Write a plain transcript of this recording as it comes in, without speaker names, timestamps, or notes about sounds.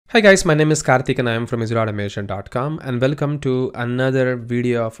Hi guys, my name is Karthik and I am from AzureAutomation.com and welcome to another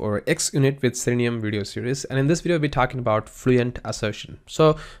video of our XUnit with Selenium video series. And in this video, we'll be talking about FluentAssertion.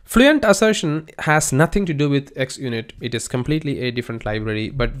 So FluentAssertion has nothing to do with XUnit. It is completely a different library,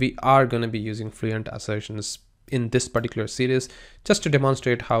 but we are going to be using FluentAssertions in this particular series just to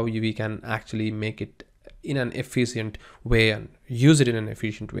demonstrate how we can actually make it in an efficient way and use it in an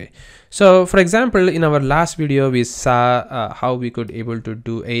efficient way. So for example, in our last video we saw how we could able to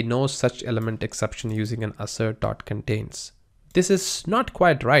do a no such element exception using an assert.contains. This is not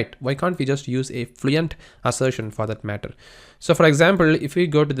quite right. Why can't we just use a fluent assertion for that matter? So for example, if we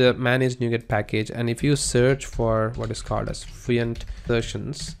go to the manage NuGet package and if you search for what is called as fluent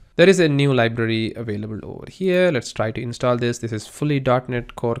assertions, there is a new library available over here. Let's try to install this. This is fully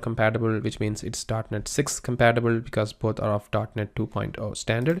 .NET Core compatible, which means it's .NET 6 compatible because both are of .NET 2.0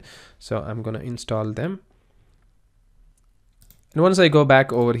 standard. So I'm going to install them. And once I go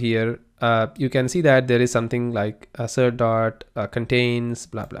back over here, you can see that there is something like assert.contains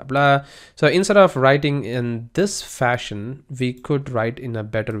blah, blah, blah. So instead of writing in this fashion, we could write in a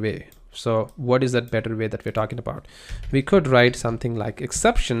better way. So what is that better way that we're talking about? We could write something like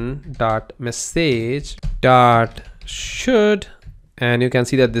exception.message.should, and you can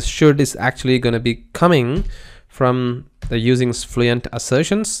see that this should is actually going to be coming from the using fluent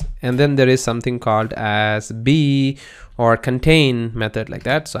assertions, and then there is something called as be or contain method like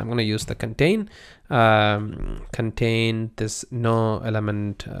that. So I'm going to use the contain this no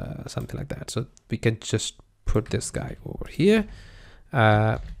element something like that. So we can just put this guy over here.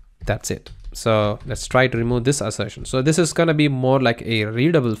 That's it. So let's try to remove this assertion. So this is going to be more like a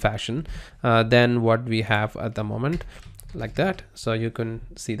readable fashion than what we have at the moment, like that. So you can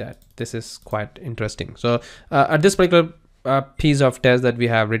see that this is quite interesting. So at this particular piece of test that we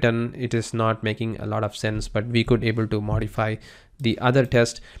have written, it is not making a lot of sense, but we could able to modify the other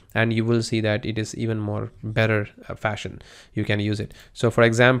test and you will see that it is even more better fashion. You can use it. So for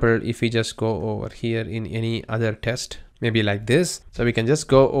example, if we just go over here in any other test, maybe like this, so we can just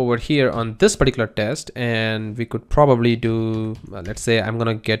go over here on this particular test and we could probably do, let's say I'm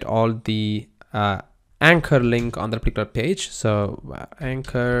gonna get all the anchor link on the particular page. So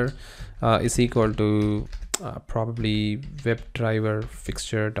anchor is equal to probably WebDriver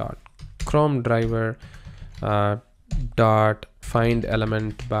fixture dot Chrome driver dot find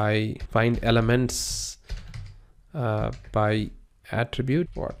element by find elements by attribute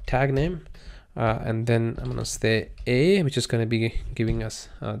or tag name. And then I'm gonna say a, which is going to be giving us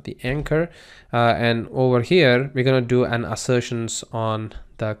the anchor, and over here we're gonna do an assertions on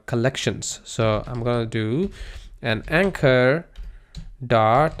the collections. So I'm gonna do an anchor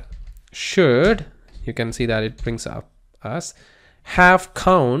dot should. You can see that it brings up us have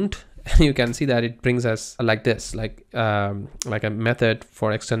count. You can see that it brings us like this, like a method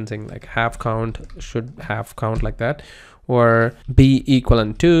for extending, like have count, should have count, like that, or be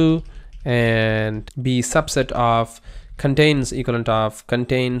equivalent to, and be subset of, contains equivalent of,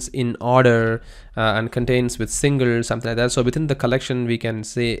 contains in order, and contains with single, something like that. So within the collection we can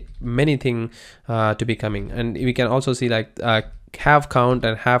say many things to be coming, and we can also see like have count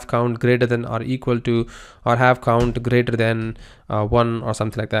and have count greater than or equal to, or have count greater than 1 or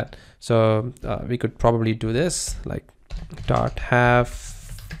something like that. So we could probably do this like dot have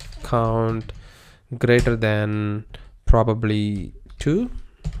count greater than probably 2.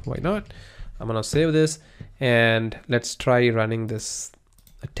 Why not? I'm gonna save this and let's try running this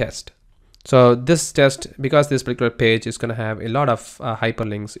test. So this test, because this particular page is going to have a lot of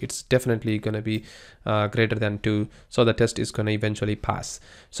hyperlinks, it's definitely going to be greater than 2. So the test is going to eventually pass.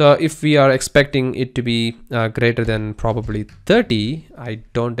 So if we are expecting it to be greater than probably 30, I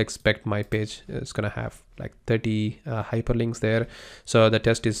don't expect my page is going to have like 30 hyperlinks there. So the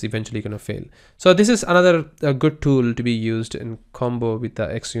test is eventually going to fail. So this is another good tool to be used in combo with the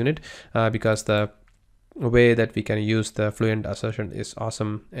XUnit because the way that we can use the fluent assertion is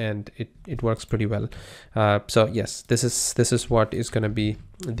awesome and it works pretty well. So yes, this is what is going to be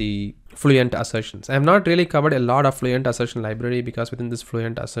the fluent assertions. I have not really covered a lot of fluent assertion library because within this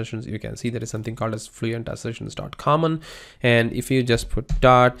fluent assertions you can see there is something called as FluentAssertions.common, and if you just put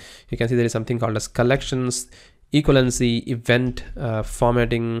dot, you can see there is something called as collections, equivalency, event,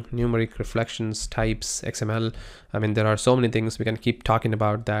 formatting, numeric reflections, types, XML. I mean, there are so many things we can keep talking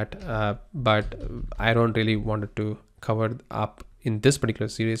about that, but I don't really want it to cover up in this particular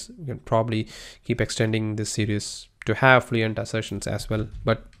series. We can probably keep extending this series to have fluent assertions as well,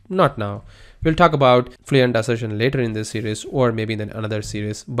 but not now. We'll talk about fluent assertion later in this series or maybe in another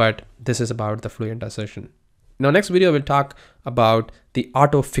series, but this is about the fluent assertion. In our next video, we'll talk about the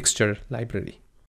auto fixture library.